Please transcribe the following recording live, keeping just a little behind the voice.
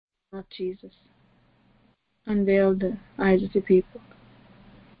of Jesus, unveil the eyes of your people.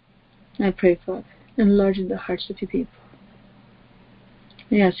 I pray, Father, enlarge the hearts of your people.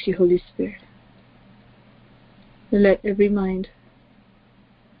 I ask you, Holy Spirit, to let every mind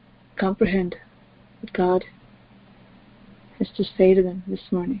comprehend what God has to say to them this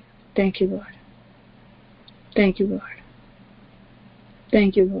morning. Thank you, Lord. Thank you, Lord.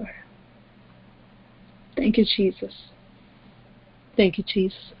 Thank you, Lord. Thank you, Jesus. Thank you,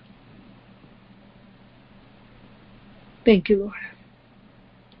 Jesus. Thank you, Lord.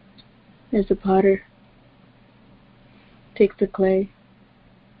 As the potter takes the clay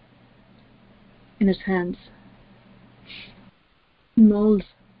in his hands, molds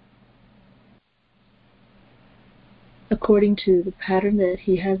according to the pattern that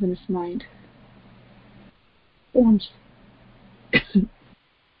he has in his mind, forms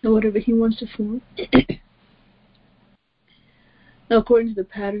whatever he wants to form according to the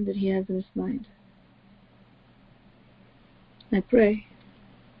pattern that he has in his mind. I pray,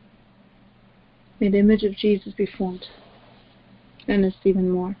 may the image of Jesus be formed in us even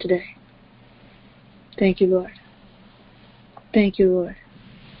more today. Thank you, Lord. Thank you, Lord.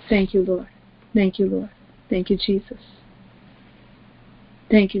 Thank you, Lord. Thank you, Lord. Thank you, Jesus.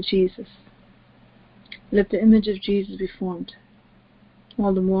 Thank you, Jesus. Let the image of Jesus be formed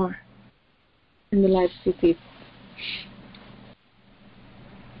all the more in the lives of people.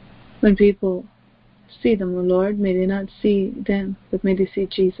 When people see them, O Lord, may they not see them, but may they see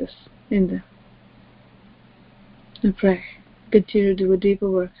Jesus in them. I pray, continue to do a deeper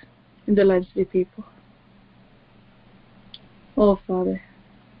work in the lives of the people. Oh, Father,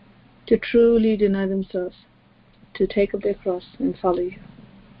 to truly deny themselves, to take up their cross and follow you.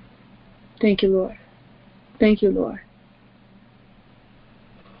 Thank you, Lord. Thank you, Lord.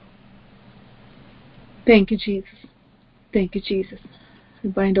 Thank you, Jesus. Thank you, Jesus. I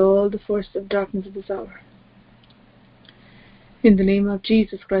bind all the forces of darkness of this hour. In the name of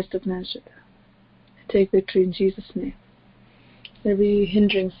Jesus Christ of Nazareth, I take victory in Jesus' name. Every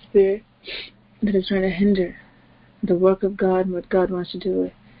hindering spirit that is trying to hinder the work of God and what God wants to do,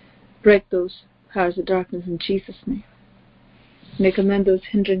 I break those powers of darkness in Jesus' name. And I command those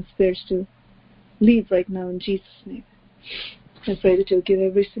hindering spirits to leave right now in Jesus' name. I pray that you'll give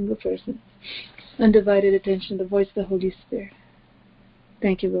every single person undivided attention to the voice of the Holy Spirit.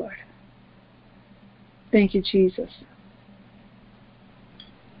 Thank you, Lord. Thank you, Jesus.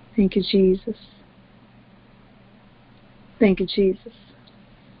 Thank you, Jesus. Thank you, Jesus.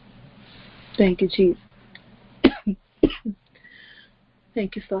 Thank you, Jesus.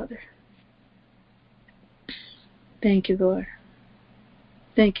 Thank you, Father. Thank you, Lord.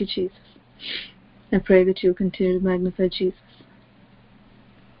 Thank you, Jesus. I pray that you'll continue to magnify Jesus.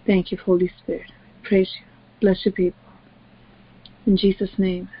 Thank you, Holy Spirit. Praise you. Bless your people. In Jesus'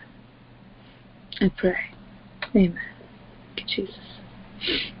 name, I pray. Amen. Thank you, Jesus.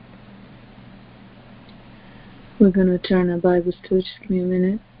 We're going to turn our Bibles to it. Just give me a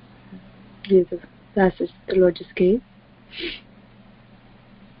minute. Read the passage the Lord just gave.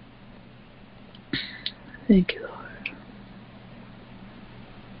 Thank you, Lord.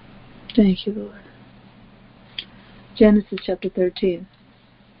 Thank you, Lord. Genesis chapter 13.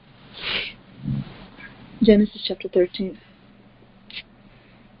 Genesis chapter 13.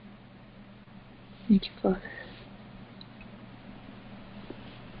 Thank you, Father.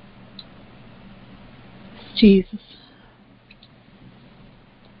 Jesus.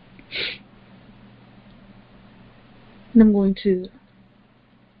 And I'm going to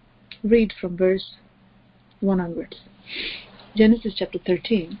read from verse 1 onwards. Genesis chapter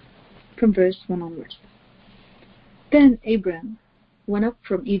 13, from verse 1 onwards. Then Abram went up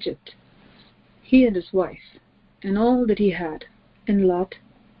from Egypt, he and his wife, and all that he had, and Lot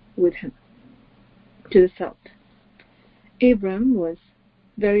with him, to the south. Abram was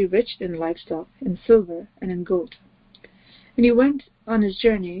very rich in livestock, in silver, and in gold. And he went on his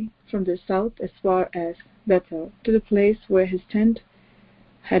journey from the south as far as Bethel, to the place where his tent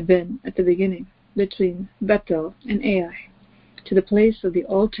had been at the beginning, between Bethel and Ai, to the place of the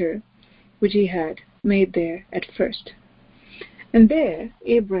altar which he had made there at first. And there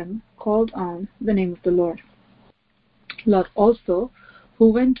Abram called on the name of the Lord. Lot also, who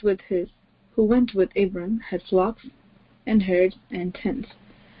went with Abram, had flocks and herds and tents.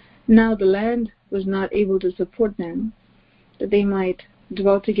 Now the land was not able to support them, that they might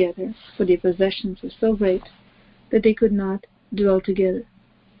dwell together, for their possessions were so great that they could not dwell together.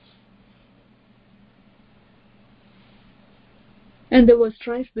 And there was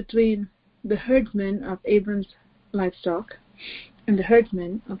strife between the herdsmen of Abram's livestock and the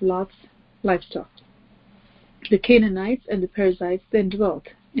herdsmen of Lot's livestock. The Canaanites and the Perizzites then dwelt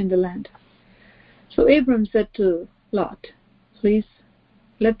in the land. So Abram said to Lot, please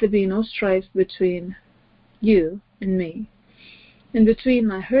let there be no strife between you and me, and between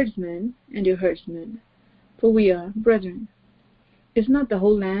my herdsmen and your herdsmen, for we are brethren. Is not the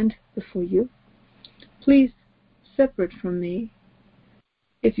whole land before you? Please separate from me.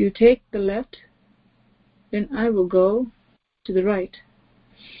 If you take the left, then I will go to the right.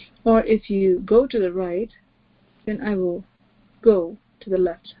 Or if you go to the right, then I will go to the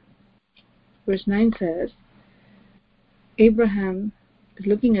left. Verse 9 says, Abraham is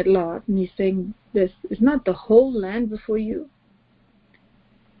looking at Lot and he's saying this, is not the whole land before you?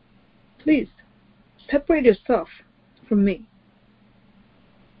 Please, separate yourself from me.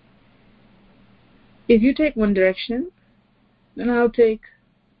 If you take one direction, then I'll take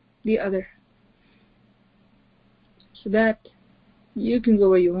the other, so that you can go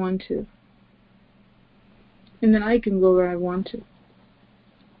where you want to, and then I can go where I want to.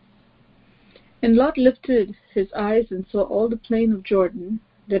 And Lot lifted his eyes and saw all the plain of Jordan,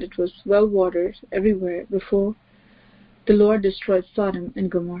 that it was well watered everywhere before the Lord destroyed Sodom and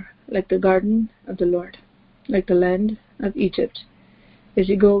Gomorrah, like the garden of the Lord, like the land of Egypt, as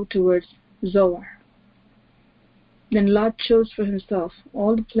you go towards Zoar. Then Lot chose for himself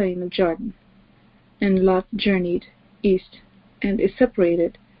all the plain of Jordan, and Lot journeyed east, and is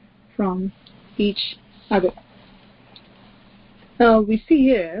separated from each other. Now we see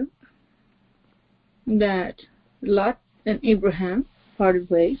here that Lot and Abraham parted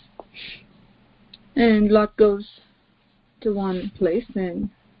ways, and Lot goes to one place and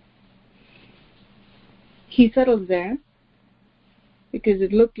he settles there because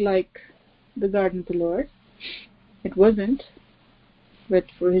it looked like the garden of the Lord. It wasn't, but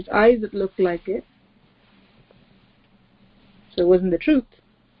for his eyes it looked like it. So it wasn't the truth.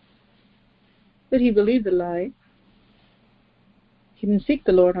 But he believed the lie. He didn't seek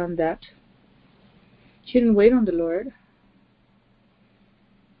the Lord on that. He didn't wait on the Lord.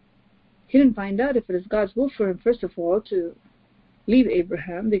 He didn't find out if it is God's will for him, first of all, to leave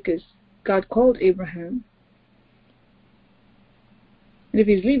Abraham, because God called Abraham. And if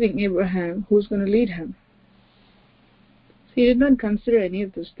he's leaving Abraham, who's going to lead him? So he did not consider any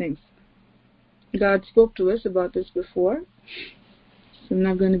of those things. God spoke to us about this before, so I'm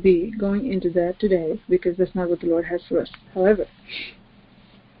not going to be going into that today, because that's not what the Lord has for us. However,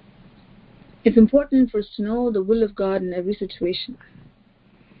 it's important for us to know the will of God in every situation.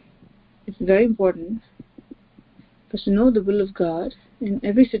 It's very important for us to know the will of God in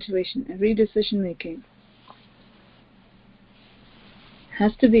every situation, every decision making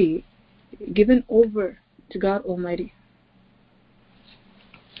has to be given over to God Almighty.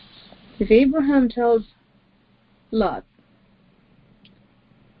 If Abraham tells Lot,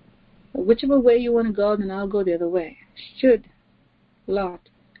 whichever way you want to go, then I'll go the other way, should Lot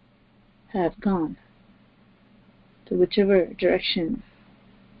have gone to whichever direction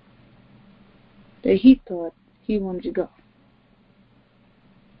that he thought he wanted to go?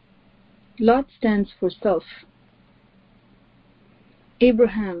 Lot stands for self.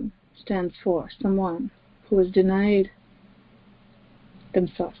 Abraham stands for someone who has denied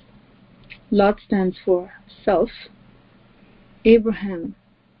themselves. Lot stands for self. Abraham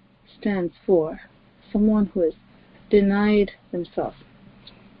stands for someone who has denied themselves.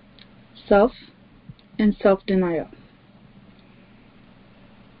 Self and self-denial.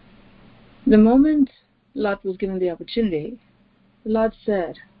 The moment Lot was given the opportunity, Lot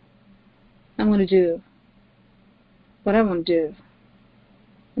said, I'm going to do what I want to do.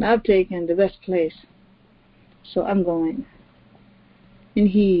 And I've taken the best place, so I'm going. And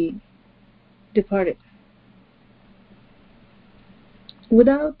he departed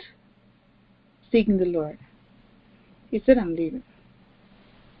without seeking the Lord. He said, I'm leaving.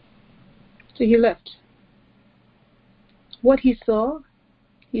 So he left. What he saw,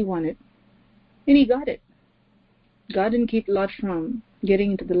 he wanted. And he got it. God didn't keep Lot from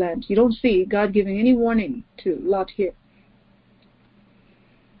getting into the land. You don't see God giving any warning to Lot here.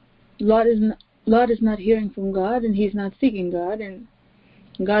 Lot is not hearing from God, and he's not seeking God, and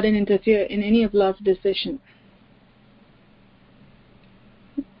God didn't interfere in any of Lot's decision.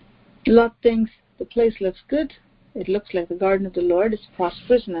 Lot thinks the place looks good. It looks like the garden of the Lord. It's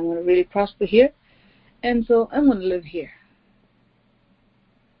prosperous, and I'm going to really prosper here. And so I'm going to live here.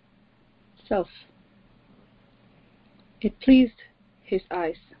 Self. It pleased his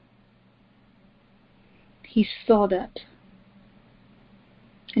eyes. He saw that.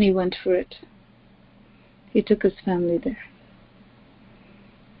 And he went for it. He took his family there.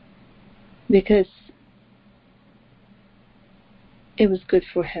 Because it was good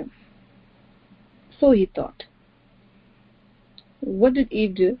for him. So he thought. What did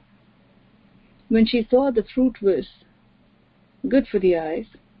Eve do? When she saw the fruit was good for the eyes,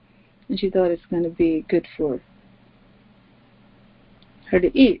 and she thought it's going to be good for her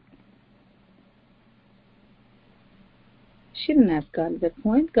to eat, she didn't ask God at that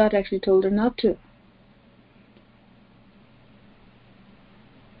point. God actually told her not to.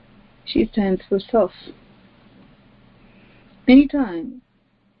 She stands for self. Anytime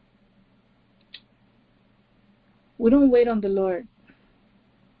we don't wait on the Lord,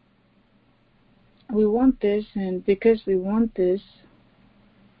 we want this, and because we want this,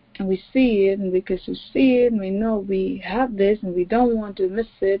 and we see it, and because we see it, and we know we have this, and we don't want to miss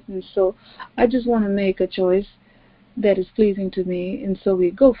it, and so I just want to make a choice that is pleasing to me, and so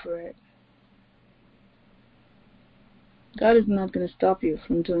we go for it. God is not going to stop you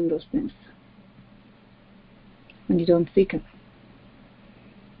from doing those things when you don't seek Him.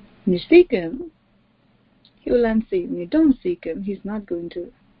 When you seek Him, He will answer you. When you don't seek Him, He's not going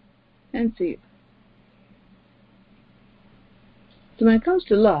to answer you. So when it comes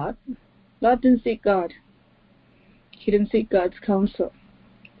to Lot, Lot didn't seek God. He didn't seek God's counsel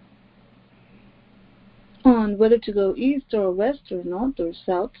on whether to go east or west or north or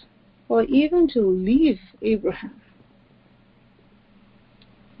south, or even to leave Abraham.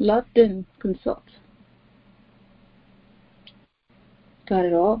 Lot didn't consult God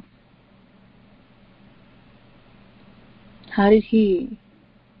at all. How did he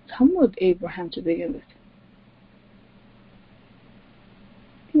come with Abraham to begin with?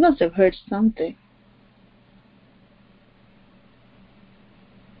 He must have heard something.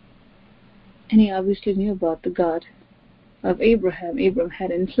 And he obviously knew about the God of Abraham. Abraham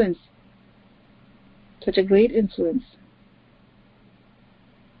had influence, such a great influence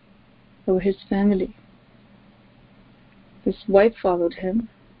over his family. His wife followed him,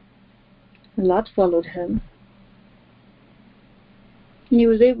 and Lot followed him. And he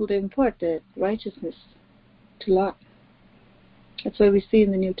was able to impart that righteousness to Lot. That's why we see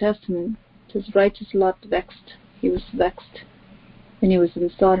in the New Testament, it says, righteous Lot vexed. He was vexed when he was in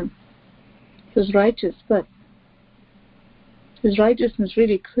Sodom. He was righteous, but his righteousness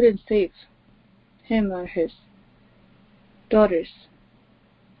really couldn't save him or his daughters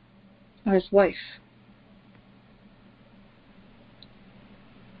or his wife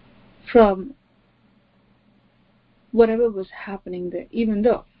from whatever was happening there, even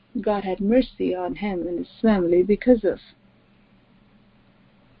though God had mercy on him and his family because of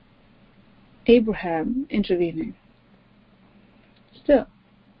Abraham intervening. Still,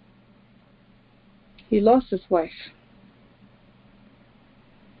 he lost his wife.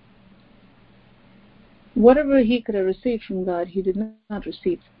 Whatever he could have received from God, he did not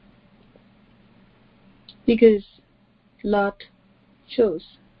receive. Because Lot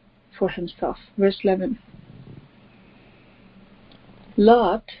chose for himself. Verse 11.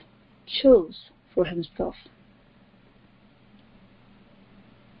 Lot chose for himself.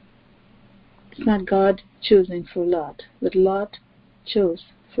 It's not God choosing for Lot, but Lot chose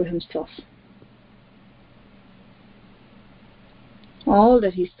for himself. All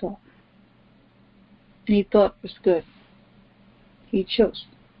that he saw and he thought was good, he chose.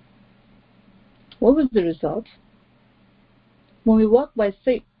 What was the result? When we walk by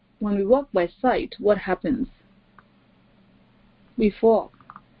sight, what happens? We fall.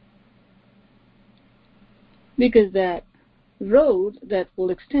 Because that road that will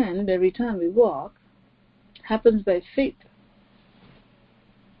extend every time we walk happens by faith.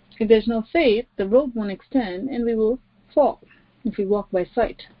 If there's no faith, the road won't extend and we will fall if we walk by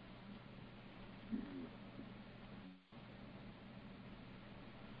sight.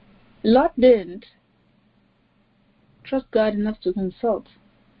 Lot didn't trust God enough to consult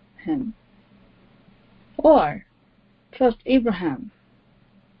him or trust Abraham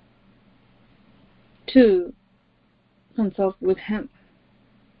to consult with him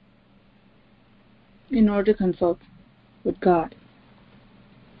in order to consult with God.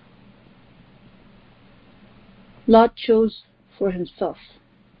 Lot chose for himself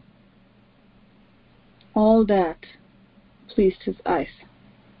all that pleased his eyes.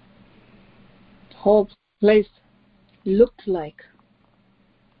 The whole place looked like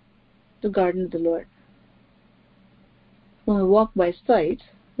the garden of the Lord. When we walk by sight,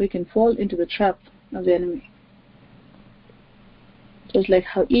 we can fall into the trap of the enemy. Just like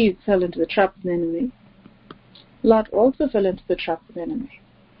how Eve fell into the trap of the enemy, Lot also fell into the trap of the enemy.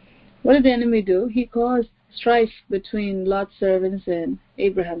 What did the enemy do? He caused strife between Lot's servants and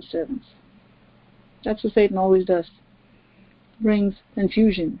Abraham's servants. That's what Satan always does. Brings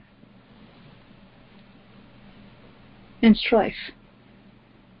confusion and strife.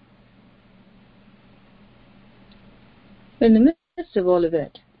 In the midst of all of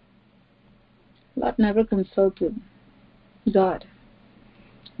it, Lot never consulted God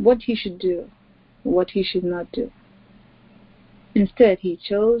what he should do, what he should not do. Instead, he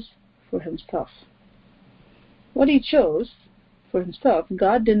chose for himself. What he chose for himself,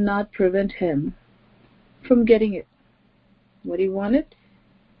 God did not prevent him from getting it. What he wanted,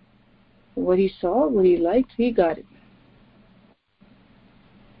 what he saw, what he liked, he got it.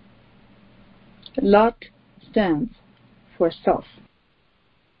 Lot stands for self.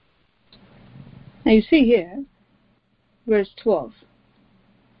 Now you see here, verse 12.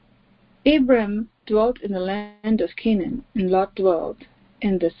 Abram dwelt in the land of Canaan, and Lot dwelt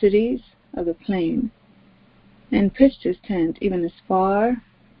in the cities of the plain, and pitched his tent even as far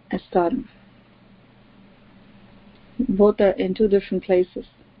as Sodom. Both are in two different places.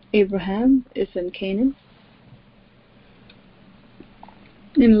 Abraham is in Canaan,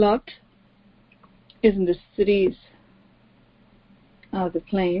 and Lot is in the cities of the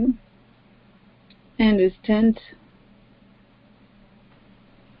plain, and his tent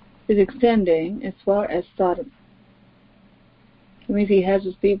is extending as far as Sodom. It means he has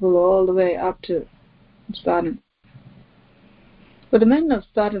his people all the way up to Sodom. But the men of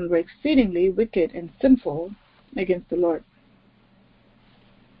Sodom were exceedingly wicked and sinful against the Lord.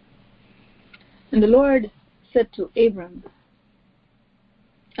 And the Lord said to Abram,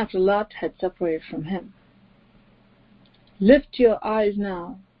 after Lot had separated from him, lift your eyes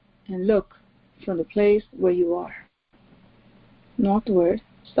now and look from the place where you are, northward,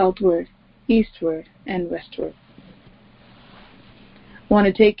 southward, eastward, and westward. I want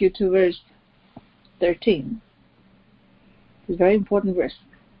to take you to verse 13. It's a very important verse.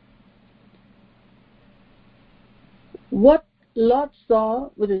 What Lot saw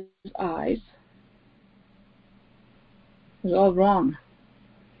with his eyes was all wrong.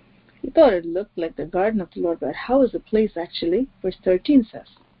 He thought it looked like the garden of the Lord, but how is the place actually? Verse 13 says,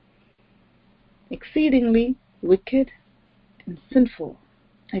 exceedingly wicked and sinful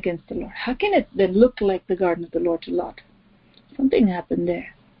against the Lord. How can it then look like the garden of the Lord to Lot? Something happened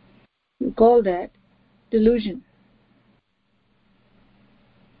there. We call that delusion.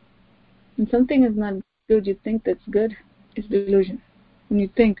 When something is not good, you think that's good, it's delusion. When you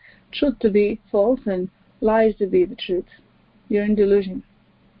think truth to be false and lies to be the truth, you're in delusion.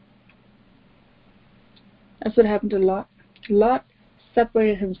 That's what happened to Lot. Lot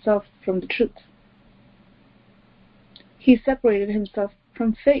separated himself from the truth. He separated himself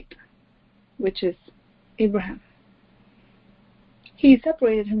from faith, which is Abraham. He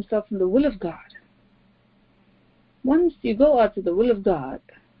separated himself from the will of God. Once you go out to the will of God,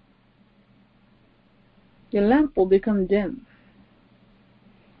 your lamp will become dim.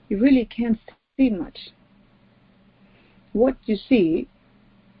 You really can't see much. What you see,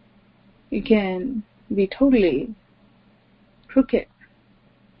 you can be totally crooked.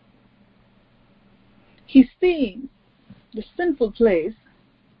 He's seeing the sinful place,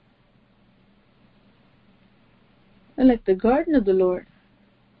 and like the garden of the Lord,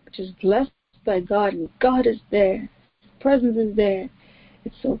 which is blessed by God, and God is there, His presence is there,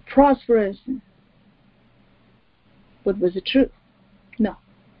 it's so prosperous. But was it true? No.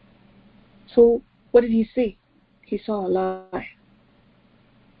 So what did he see? He saw a lie.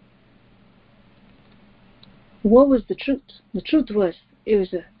 What was the truth? The truth was, it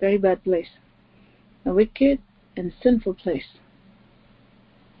was a very bad place, a wicked and sinful place.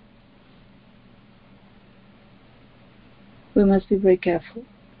 We must be very careful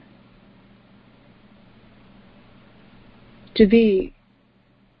to be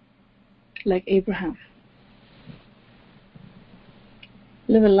like Abraham.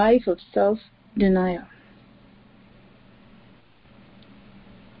 Live a life of self-denial.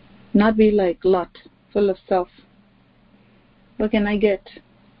 Not be like Lot, full of self. What can I get?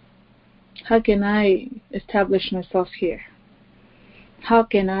 How can I establish myself here? How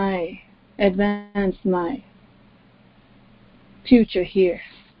can I advance my future here?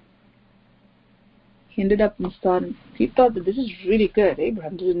 He ended up in Sodom. He thought that this is really good.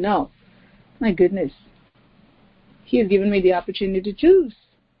 Abraham didn't know. My goodness. He has given me the opportunity to choose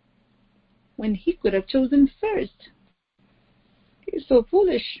when he could have chosen first. He's so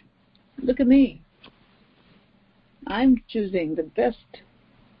foolish. Look at me. I'm choosing the best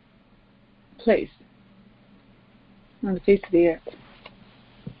place on the face of the earth.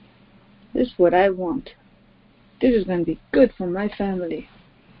 This is what I want. This is going to be good for my family.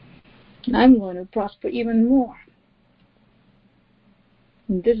 I'm going to prosper even more.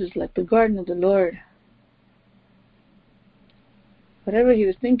 And this is like the garden of the Lord. Whatever he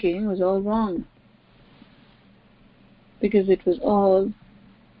was thinking was all wrong, because it was all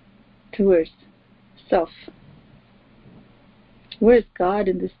towards self. Where is God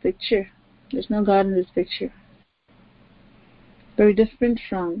in this picture? There's no God in this picture. Very different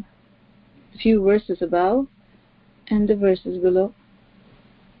from the few verses above and the verses below.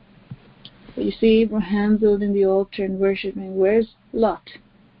 But you see Abraham building the altar and worshiping. Where's Lot?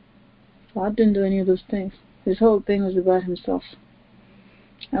 Lot didn't do any of those things. His whole thing was about himself.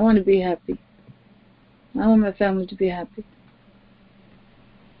 I want to be happy. I want my family to be happy.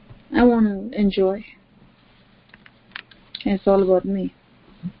 I want to enjoy. And it's all about me.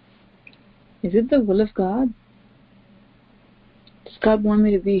 Is it the will of God? Does God want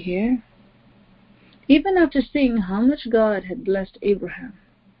me to be here? Even after seeing how much God had blessed Abraham,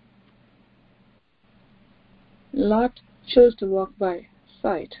 Lot chose to walk by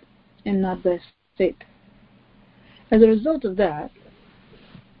sight and not by faith. As a result of that,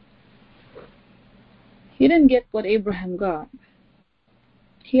 he didn't get what Abraham got.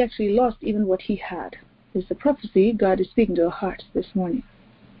 He actually lost even what he had. It's the prophecy God is speaking to our hearts this morning.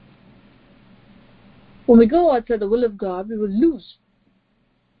 When we go outside the will of God, we will lose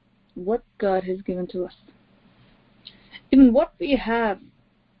what God has given to us. Even what we have,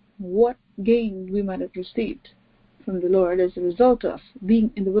 what gain we might have received from the Lord as a result of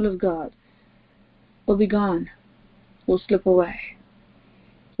being in the will of God, will be gone, will slip away,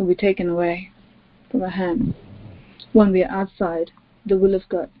 will be taken away from our hand when we are outside the will of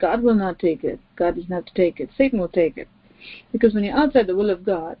God. God will not take it. God doesn't have to take it. Satan will take it. Because when you're outside the will of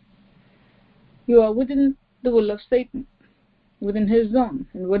God, you are within the will of Satan, within his zone.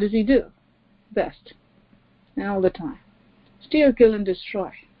 And what does he do? Best. And all the time. Steal, kill, and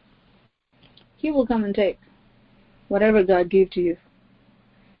destroy. He will come and take whatever God gave to you.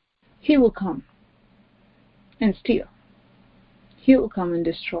 He will come and steal. He will come and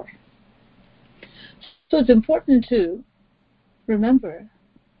destroy. So it's important to remember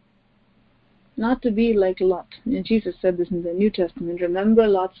not to be like Lot. And Jesus said this in the New Testament. Remember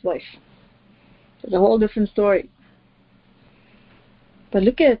Lot's wife. It's a whole different story. But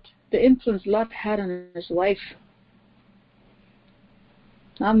look at the influence Lot had on his wife.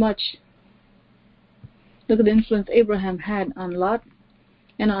 Not much. Look at the influence Abraham had on Lot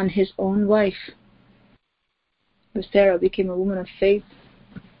and on his own wife. But Sarah became a woman of faith.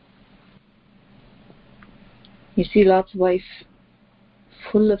 You see Lot's wife,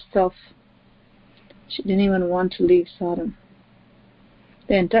 full of self. She didn't even want to leave Sodom.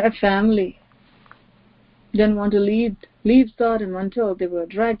 The entire family didn't want to leave Sodom until they were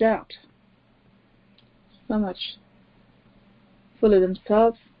dragged out. So much full of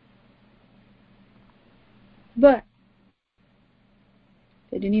themselves. But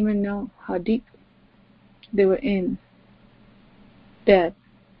they didn't even know how deep they were in that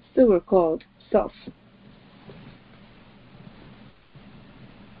still were called self.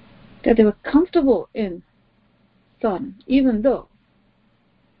 That they were comfortable in Sodom, even though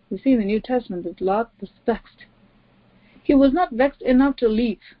we see in the New Testament that Lot was vexed. He was not vexed enough to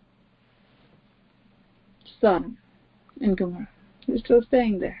leave Sodom and Gomorrah. He was still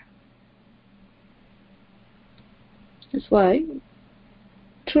staying there. That's why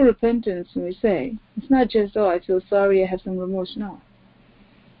true repentance, when we say, it's not just, oh, I feel sorry, I have some remorse. No.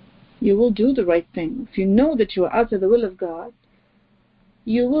 You will do the right thing. If you know that you are outside the will of God,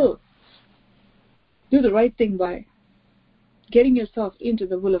 you will do the right thing by getting yourself into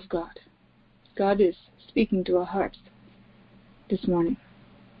the will of God. God is speaking to our hearts this morning.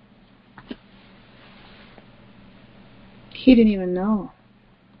 He didn't even know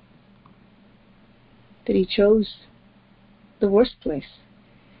that he chose the worst place.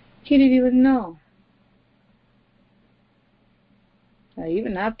 He didn't even know.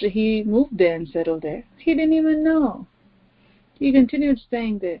 Even after he moved there and settled there, he didn't even know. He continued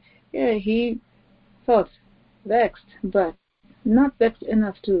staying there. Yeah, he felt vexed, but not vexed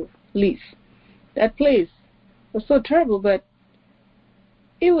enough to leave. That place was so terrible, but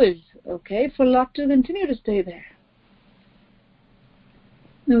it was okay for Lot to continue to stay there.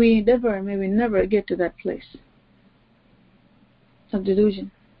 And we never get to that place of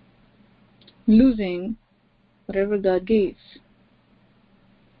delusion, losing whatever God gave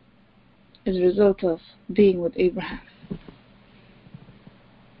as a result of being with Abraham.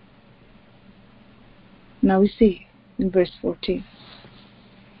 Now we see in verse 14.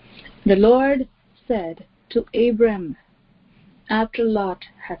 The Lord said to Abram after Lot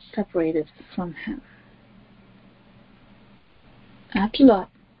had separated from him. After Lot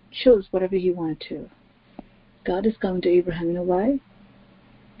chose whatever he wanted to, God is coming to Abraham. You know why?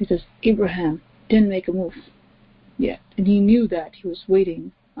 Because Abraham didn't make a move yet. And he knew that he was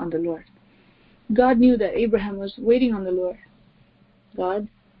waiting on the Lord. God knew that Abraham was waiting on the Lord. God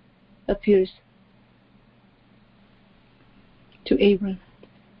appears to Abram.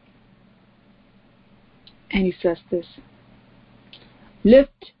 And he says this,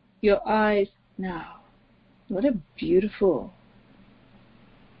 lift your eyes now. What a beautiful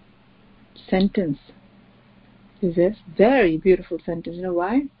sentence is this. Very beautiful sentence. You know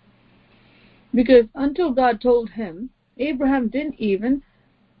why? Because until God told him, Abraham didn't even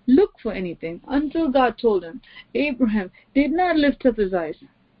look for anything. Until God told him, Abraham did not lift up his eyes.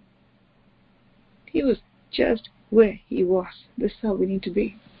 He was just where he was. This is how we need to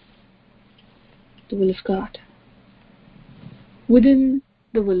be. The will of God. Within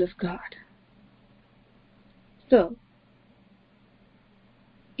the will of God. So,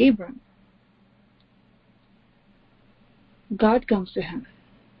 Abram, God comes to him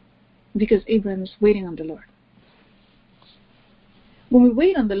because Abraham is waiting on the Lord. When we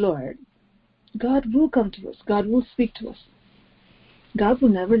wait on the Lord, God will come to us. God will speak to us. God will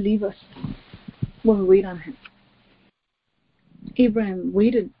never leave us when we wait on Him. Abraham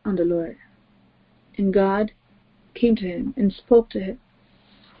waited on the Lord, and God came to him and spoke to him.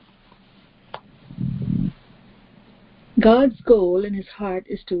 God's goal in His heart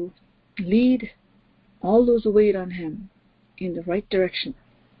is to lead all those who wait on Him in the right direction,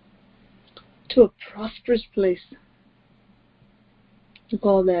 to a prosperous place. We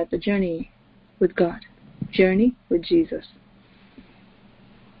call that the journey with God, journey with Jesus.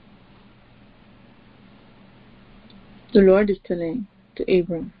 The Lord is telling to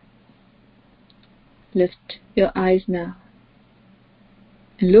Abram, lift your eyes now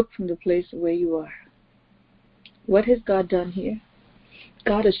and look from the place where you are. What has God done here?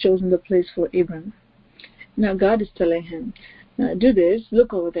 God has chosen the place for Abram. Now God is telling him, now do this,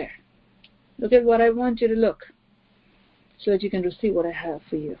 look over there. Look at what I want you to look, so that you can receive what I have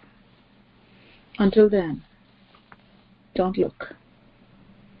for you. Until then, don't look.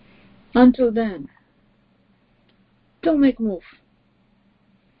 Until then, don't make a move.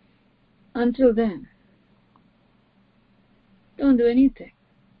 Until then, don't do anything.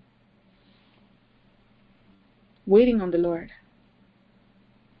 Waiting on the Lord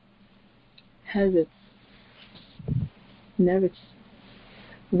has its merits.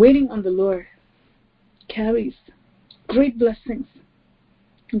 Waiting on the Lord carries great blessings.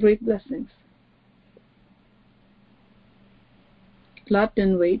 Great blessings. Lot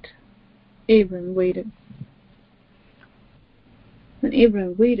didn't wait. Abram waited. When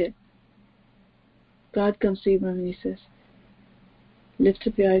Abram waited, God comes to Abram and He says, lift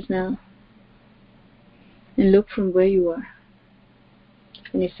up your eyes now and look from where you are.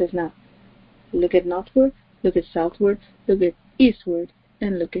 And He says, now, look at northward, look at southward, look at eastward,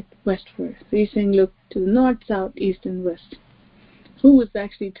 and look at westward. So He's saying, look to the north, south, east, and west. Who was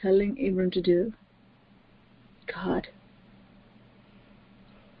actually telling Abram to do? God.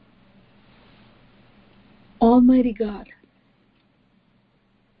 Almighty God.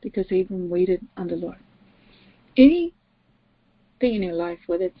 Because Abram waited on the Lord. Anything in your life,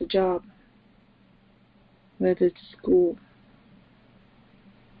 whether it's a job, whether it's school,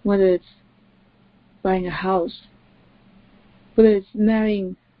 whether it's buying a house, whether it's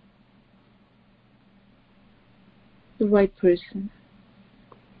marrying the right person,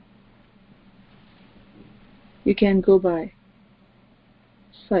 you can't go by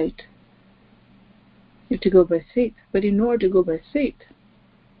sight. You have to go by faith. But in order to go by faith,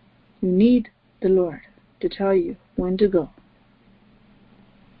 you need the Lord to tell you when to go,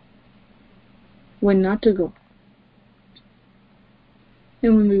 when not to go.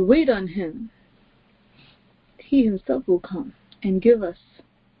 And when we wait on Him, He Himself will come and give us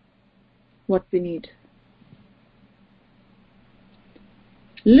what we need.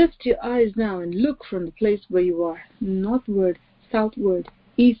 Lift your eyes now and look from the place where you are, northward, southward,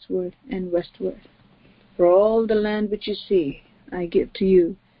 eastward, and westward. For all the land which you see, I give to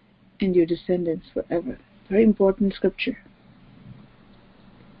you and your descendants forever. Very important scripture.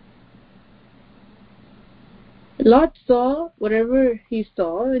 Lot saw whatever he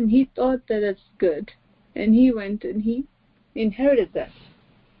saw, and he thought that it's good, and he went and he inherited that.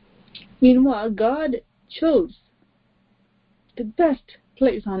 Meanwhile, God chose the best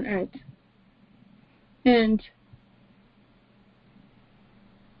place on earth, and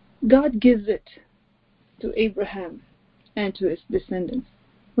God gives it to Abraham and to his descendants.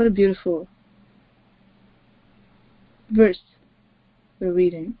 What a beautiful verse we're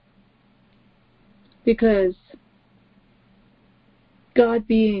reading. Because God,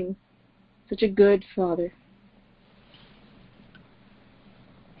 being such a good Father,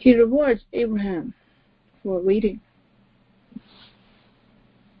 He rewards Abraham for waiting.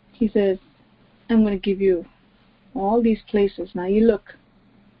 He says, I'm going to give you all these places. Now you look.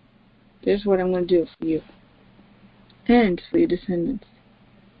 This is what I'm going to do for you. and for your descendants.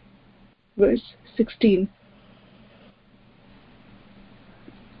 Verse 16.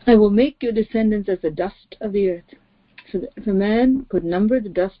 I will make your descendants as the dust of the earth. So that if a man could number the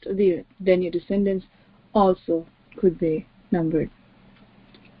dust of the earth, then your descendants also could be numbered.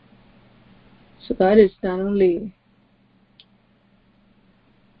 So God is not only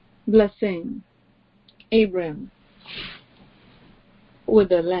blessing Abraham with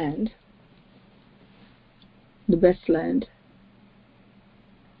the land, the best land,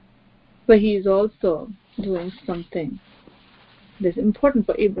 but he is also doing something that is important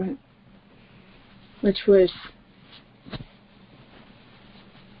for Abraham, which was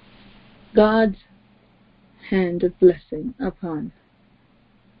God's hand of blessing upon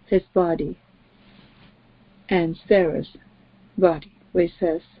his body and Sarah's body, where he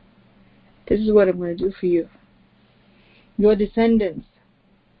says, this is what I'm going to do for you. Your descendants,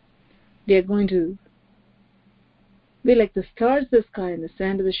 they are going to be like the stars of the sky and the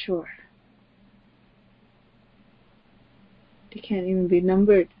sand of the shore. They can't even be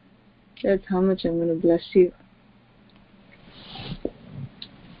numbered. That's how much I'm going to bless you.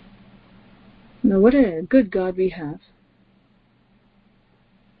 Now, what a good God we have.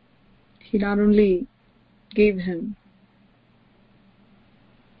 He not only gave him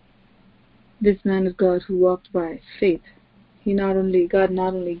this man of God who walked by faith, God not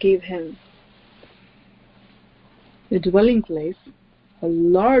only gave him a dwelling place, a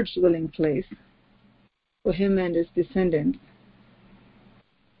large dwelling place for him and his descendants,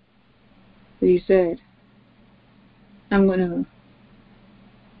 but he said, I'm going to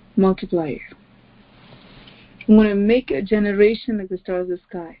multiply you. I'm going to make a generation like the stars of the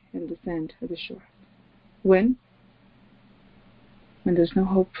sky and the sand of the shore. When? When there's no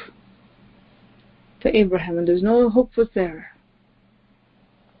hope for Abraham and there's no hope for Sarah.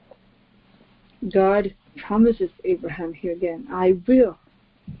 God promises Abraham here again, I will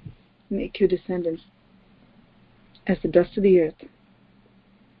make your descendants as the dust of the earth,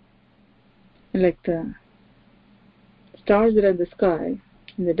 and like the stars that are in the sky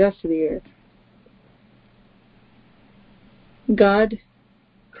and the dust of the earth. God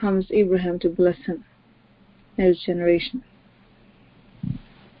promised Abraham to bless him and his generation.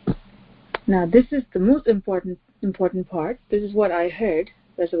 Now, this is the most important part. This is what I heard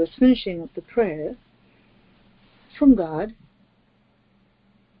as I was finishing up the prayer from God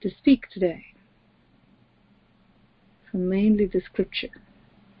to speak today, from mainly the scripture,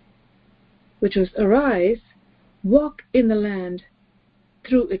 which was, arise, walk in the land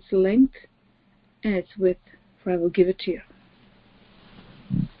through its length and its width, for I will give it to you.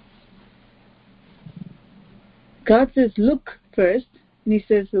 God says, look first, and he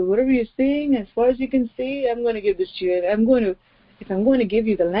says, well, whatever you're seeing, as far as you can see, I'm going to give this to you. And if I'm going to give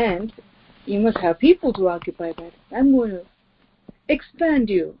you the land, you must have people to occupy that. I'm going to expand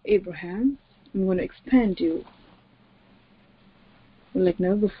you, Abraham. I'm going to expand you like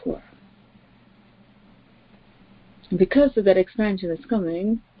never before. And because of that expansion that's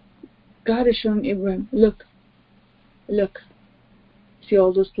coming, God is showing Abraham, look, see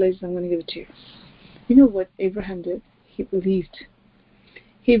all those places, I'm going to give it to you. You know what Abraham did? He believed.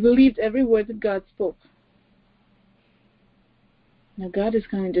 He believed every word that God spoke. Now God is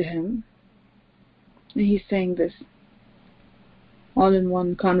coming to him, and he's saying this all in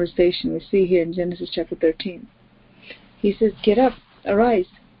one conversation. We see here in Genesis chapter 13. He says, get up, arise,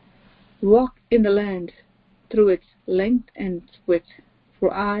 walk in the land through its length and its width,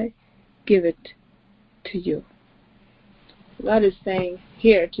 for I give it to you. God is saying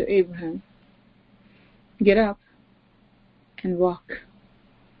here to Abraham, get up and walk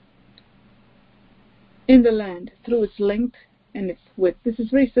in the land through its length and its width. This is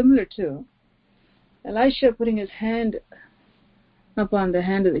very similar to Elisha putting his hand upon the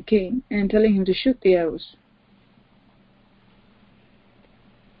hand of the king and telling him to shoot the arrows.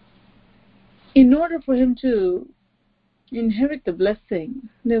 In order for him to inherit the blessing,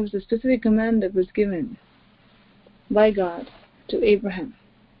 there was a specific command that was given by God to Abraham.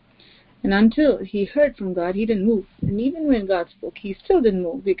 And until he heard from God, he didn't move. And even when God spoke, he still didn't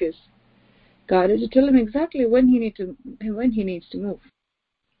move, because God had to tell him exactly when he needs to move.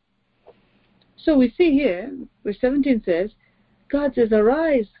 So we see here, verse 17 says, God says,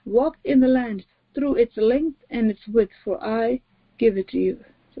 arise, walk in the land through its length and its width, for I give it to you.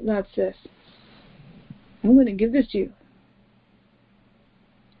 So God says, I'm going to give this to you.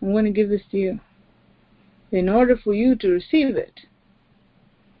 I'm going to give this to you. In order for you to receive it,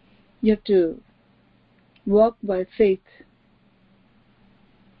 you have to walk by faith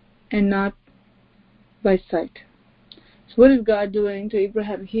and not by sight. So what is God doing to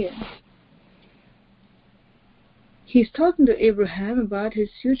Abraham here? He's talking to Abraham about his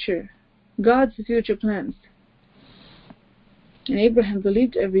future, God's future plans. And Abraham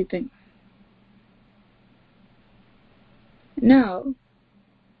believed everything. Now,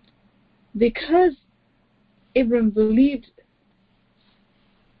 because Abraham believed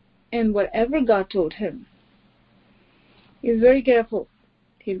in whatever God told him, he's very careful.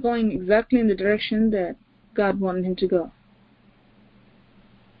 He's going exactly in the direction that God wanted him to go.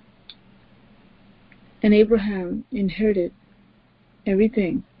 And Abraham inherited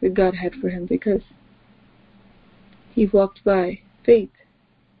everything that God had for him because he walked by faith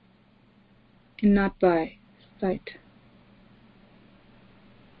and not by sight.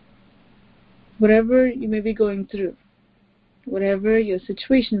 Whatever you may be going through, whatever your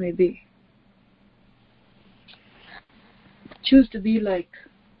situation may be, choose to be like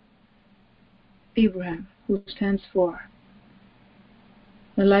Abraham, who stands for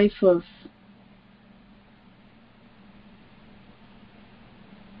a life of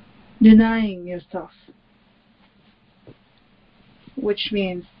denying yourself, which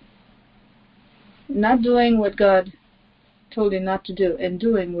means not doing what God told you not to do and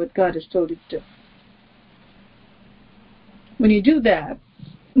doing what God has told you to do. When you do that,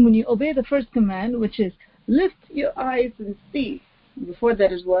 when you obey the first command, which is lift your eyes and see, before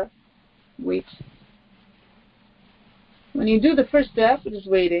that is what? Wait. When you do the first step, it is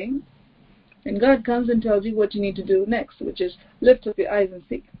waiting, and God comes and tells you what you need to do next, which is lift up your eyes and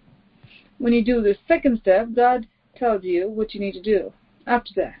see. When you do the second step, God tells you what you need to do.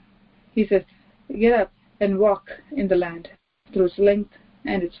 After that, He says, get up and walk in the land through its length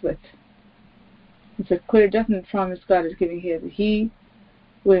and its width. It's a clear, definite promise God is giving here that He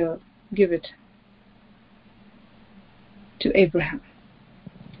will give it to Abraham.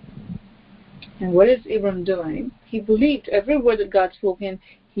 And what is Abraham doing? He believed every word that God spoke in.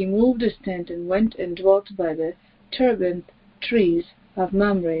 He moved his tent and went and dwelt by the terebinth trees of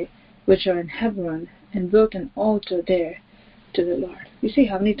Mamre, which are in Hebron, and built an altar there to the Lord. You see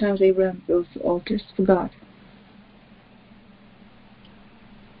how many times Abraham built altars for God?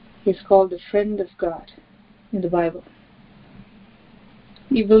 He's called the friend of God in the Bible.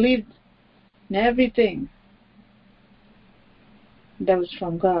 He believed in everything that was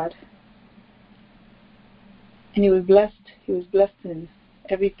from God. And he was blessed. He was blessed in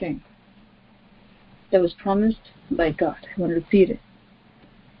everything that was promised by God. I want to repeat it.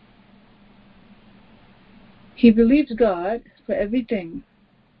 He believed God for everything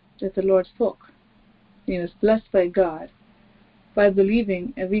that the Lord spoke. He was blessed by God by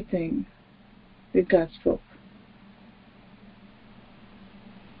believing everything that God spoke.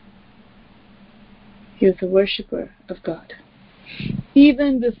 He was a worshiper of God.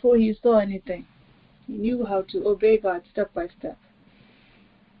 Even before he saw anything, he knew how to obey God step by step.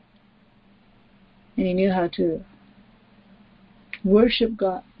 And he knew how to worship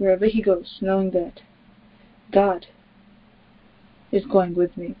God wherever he goes, knowing that God is going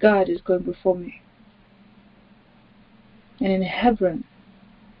with me. God is going before me. And in Hebron,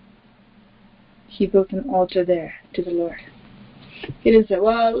 he built an altar there to the Lord. He didn't say,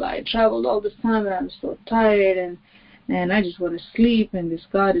 well, I traveled all this time and I'm so tired and I just want to sleep and this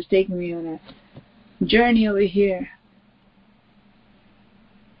God is taking me on a journey over here.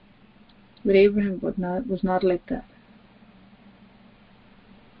 But Abraham was not like that.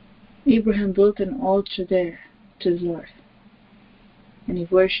 Abraham built an altar there to the Lord. And he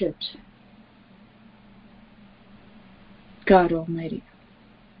worshipped God Almighty.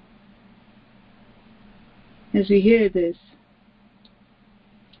 As we hear this,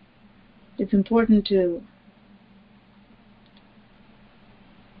 it's important to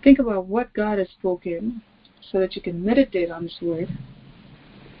think about what God has spoken so that you can meditate on His Word.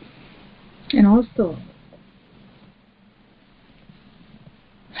 And also,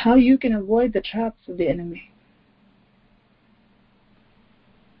 how you can avoid the traps of the enemy.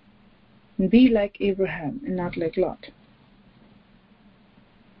 And be like Abraham and not like Lot.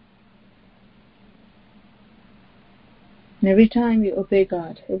 And every time you obey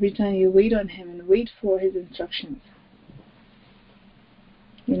God, every time you wait on Him and wait for His instructions,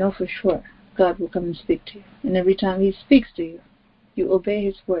 you know for sure God will come and speak to you. And every time He speaks to you, you obey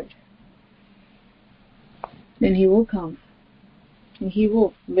His word. Then He will come and He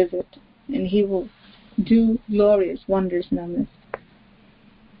will visit and He will do glorious wonders in our midst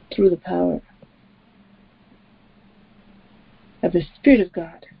through the power of the Spirit of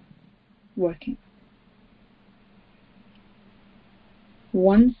God working.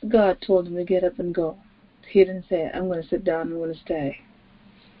 Once God told him to get up and go, he didn't say, I'm going to sit down and I'm going to stay.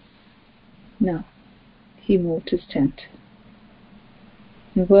 No. He moved his tent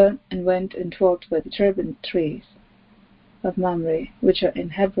and went and dwelt by the terebinth trees of Mamre, which are in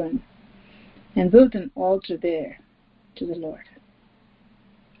Hebron, and built an altar there to the Lord.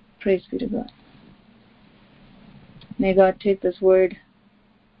 Praise be to God. May God take this word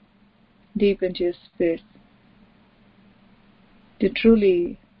deep into your spirit to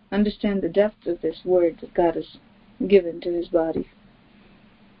truly understand the depth of this word that God has given to His body.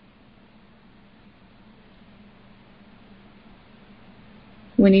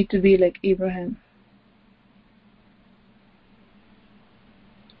 We need to be like Abraham.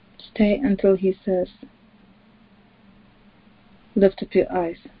 Stay until He says, lift up your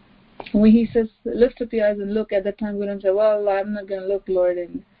eyes. When He says, lift up your eyes and look, at that time we don't say, well, I'm not going to look, Lord,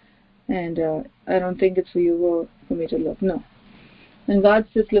 and I don't think it's for your will for me to look. No. When God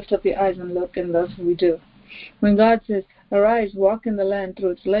says, lift up your eyes and look, and that's what we do. When God says, arise, walk in the land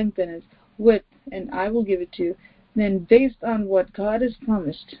through its length and its width, and I will give it to you, then based on what God has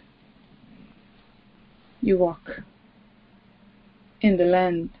promised, you walk in the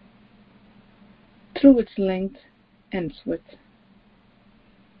land through its length and its width.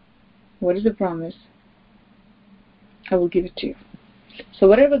 What is the promise? I will give it to you. So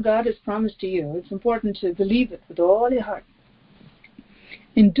whatever God has promised to you, it's important to believe it with all your heart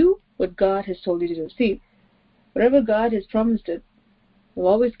and do what God has told you to do. See, whatever God has promised it will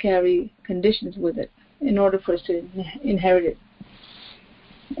always carry conditions with it in order for us to inherit it.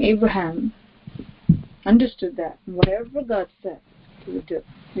 Abraham understood that whatever God said, he would do,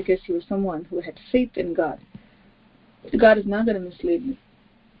 because he was someone who had faith in God. God is not going to mislead me.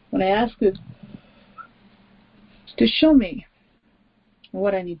 When I ask you to show me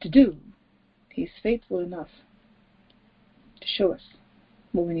what I need to do, He's faithful enough to show us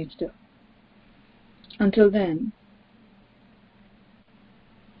what we need to do. Until then,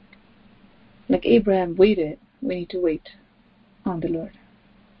 like Abraham waited, we need to wait on the Lord.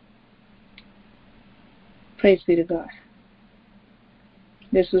 Praise be to God.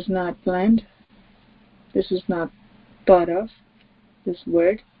 This was not planned. This was not thought of. This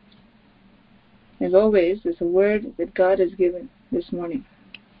word, as always, is a word that God has given this morning.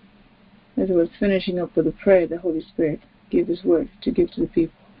 As I was finishing up with a prayer, the Holy Spirit gave this word to give to the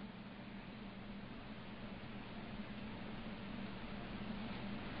people.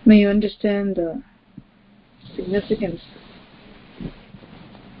 May you understand the significance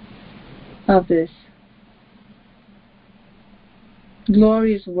of this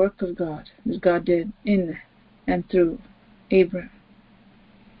glorious work of God that God did in and through Abraham.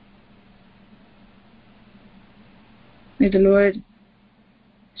 May the Lord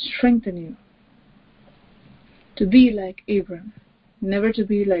strengthen you to be like Abraham, never to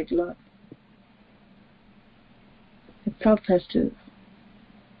be like Lot. The self has to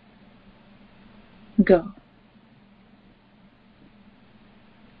go.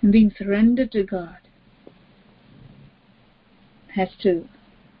 And being surrendered to God has to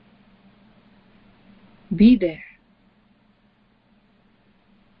be there,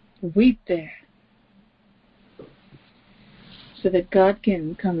 wait there, so that God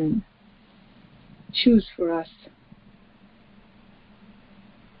can come and choose for us.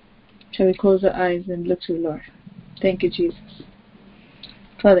 Shall we close our eyes and look to the Lord? Thank you, Jesus.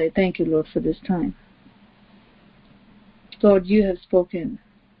 Father, I thank you, Lord, for this time. Lord, you have spoken.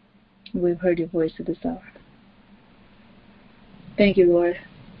 We've heard your voice at this hour. Thank you, Lord.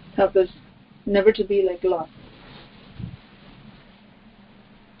 Help us never to be like Lot.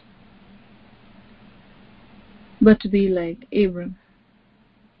 But to be like Abram.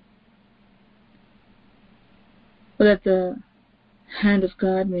 So that the hand of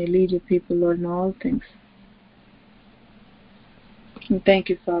God may lead your people, Lord, in all things. And thank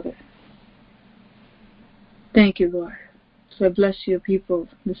you, Father. Thank you, Lord. So I bless your people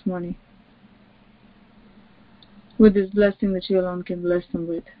this morning with this blessing that you alone can bless them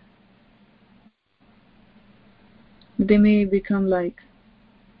with. That they may become like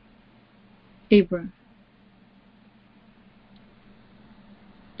Abram.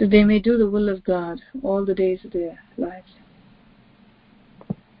 That they may do the will of God all the days of their lives.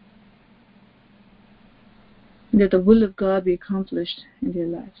 That the will of God be accomplished in their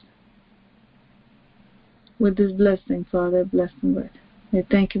lives. With this blessing, Father, bless them with. I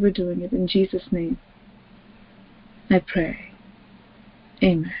thank you for doing it. In Jesus' name, I pray.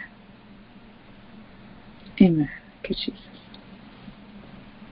 Amen. Amen. Thank you, Jesus.